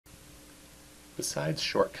Besides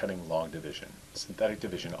shortcutting long division, synthetic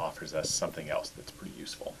division offers us something else that's pretty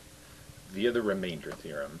useful. Via the remainder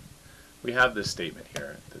theorem, we have this statement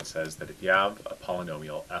here that says that if you have a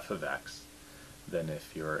polynomial f of x, then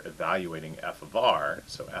if you're evaluating f of r,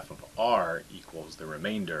 so f of r equals the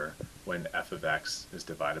remainder when f of x is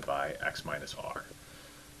divided by x minus r.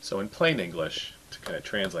 So in plain English, to kind of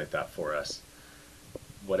translate that for us,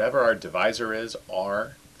 whatever our divisor is,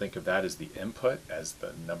 r, think of that as the input, as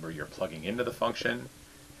the number you're plugging into the function,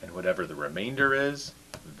 and whatever the remainder is,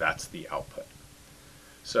 that's the output.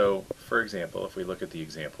 So, for example, if we look at the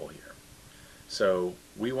example here, so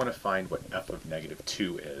we want to find what f of negative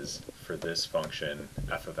 2 is for this function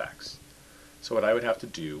f of x. So what I would have to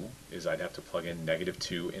do is I'd have to plug in negative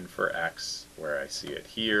 2 in for x, where I see it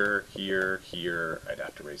here, here, here. I'd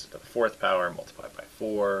have to raise it to the 4th power, multiply it by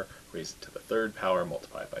 4, raise it to the 3rd power,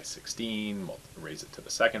 multiply it by 16, raise it to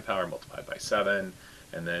the 2nd power, multiply by 7,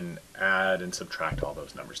 and then add and subtract all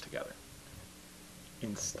those numbers together.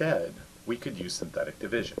 Instead, we could use synthetic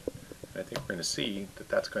division. And I think we're going to see that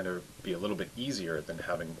that's going to be a little bit easier than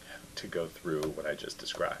having to go through what I just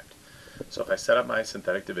described. So if I set up my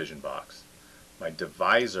synthetic division box, my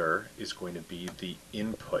divisor is going to be the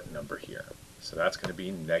input number here. So that's going to be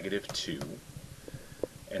negative 2.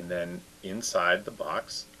 And then inside the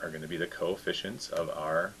box are going to be the coefficients of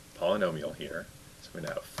our polynomial here. So I'm going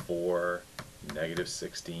to have 4, negative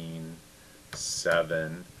 16,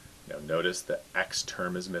 7. Now notice the x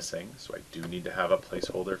term is missing, so I do need to have a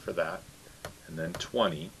placeholder for that. And then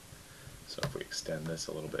 20. So if we extend this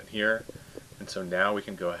a little bit here, and so now we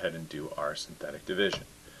can go ahead and do our synthetic division.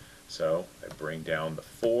 So I bring down the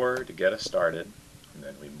 4 to get us started, and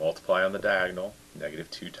then we multiply on the diagonal. Negative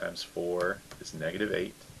 2 times 4 is negative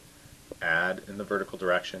 8. Add in the vertical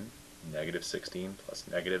direction. Negative 16 plus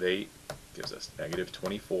negative 8 gives us negative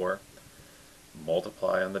 24.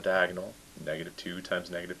 Multiply on the diagonal. Negative 2 times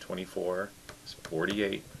negative 24 is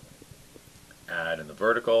 48. Add in the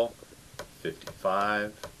vertical.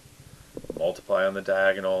 55. Multiply on the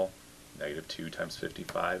diagonal. Negative 2 times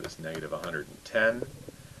 55 is negative 110.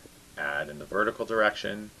 Add in the vertical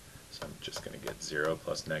direction, so I'm just going to get 0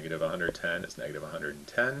 plus negative 110 is negative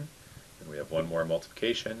 110. And we have one more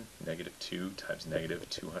multiplication. Negative 2 times negative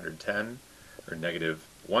 210, or negative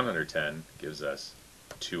 110 gives us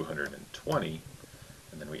 220.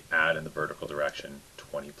 And then we add in the vertical direction,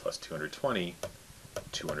 20 plus 220,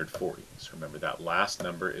 240. So remember that last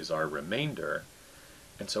number is our remainder.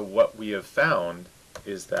 And so what we have found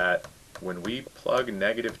is that when we plug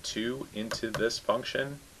negative 2 into this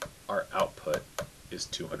function, our output is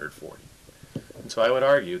 240. And so I would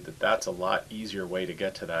argue that that's a lot easier way to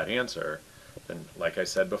get to that answer than, like I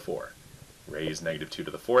said before, raise negative 2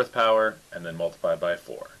 to the 4th power and then multiply by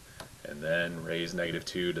 4. And then raise negative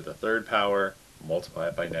 2 to the 3rd power, multiply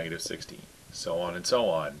it by negative 16. So on and so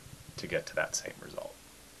on to get to that same result.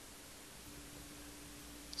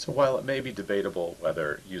 So while it may be debatable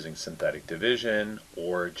whether using synthetic division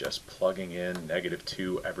or just plugging in negative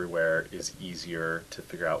 2 everywhere is easier to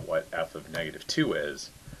figure out what f of negative 2 is,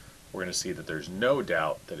 we're going to see that there's no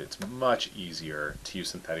doubt that it's much easier to use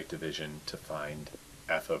synthetic division to find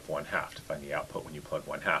f of 1/2, to find the output when you plug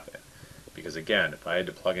 1/2 in. Because again, if I had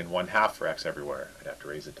to plug in 1/2 for x everywhere, I'd have to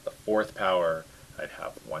raise it to the 4th power, I'd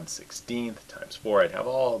have 1/16 times 4, I'd have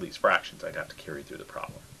all these fractions I'd have to carry through the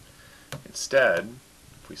problem. Instead,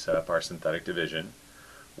 we set up our synthetic division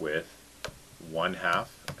with 1/2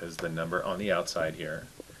 as the number on the outside here,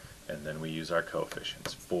 and then we use our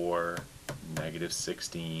coefficients 4, negative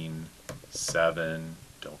 16, 7,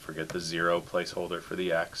 don't forget the 0 placeholder for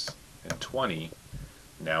the x, and 20.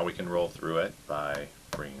 Now we can roll through it by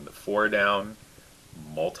bringing the 4 down,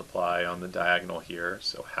 multiply on the diagonal here,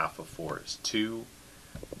 so half of 4 is 2,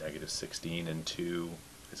 negative 16 and 2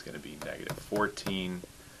 is going to be negative 14.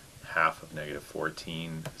 Half of negative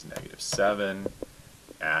 14 is negative 7.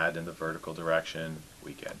 Add in the vertical direction,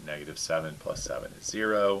 we get negative 7 plus 7 is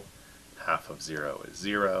 0. Half of 0 is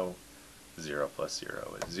 0. 0 plus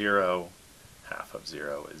 0 is 0. Half of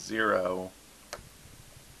 0 is 0.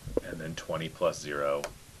 And then 20 plus 0,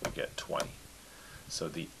 we get 20. So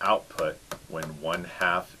the output when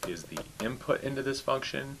 1/2 is the input into this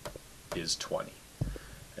function is 20.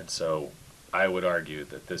 And so I would argue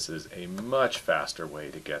that this is a much faster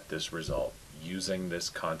way to get this result using this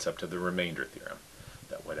concept of the remainder theorem,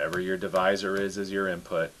 that whatever your divisor is as your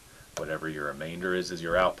input, whatever your remainder is as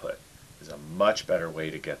your output, is a much better way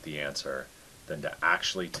to get the answer than to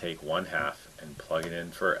actually take 1/2 and plug it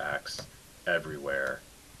in for x everywhere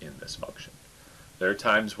in this function. There are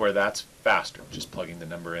times where that's faster, just plugging the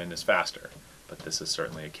number in is faster, but this is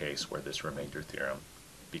certainly a case where this remainder theorem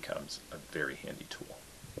becomes a very handy tool.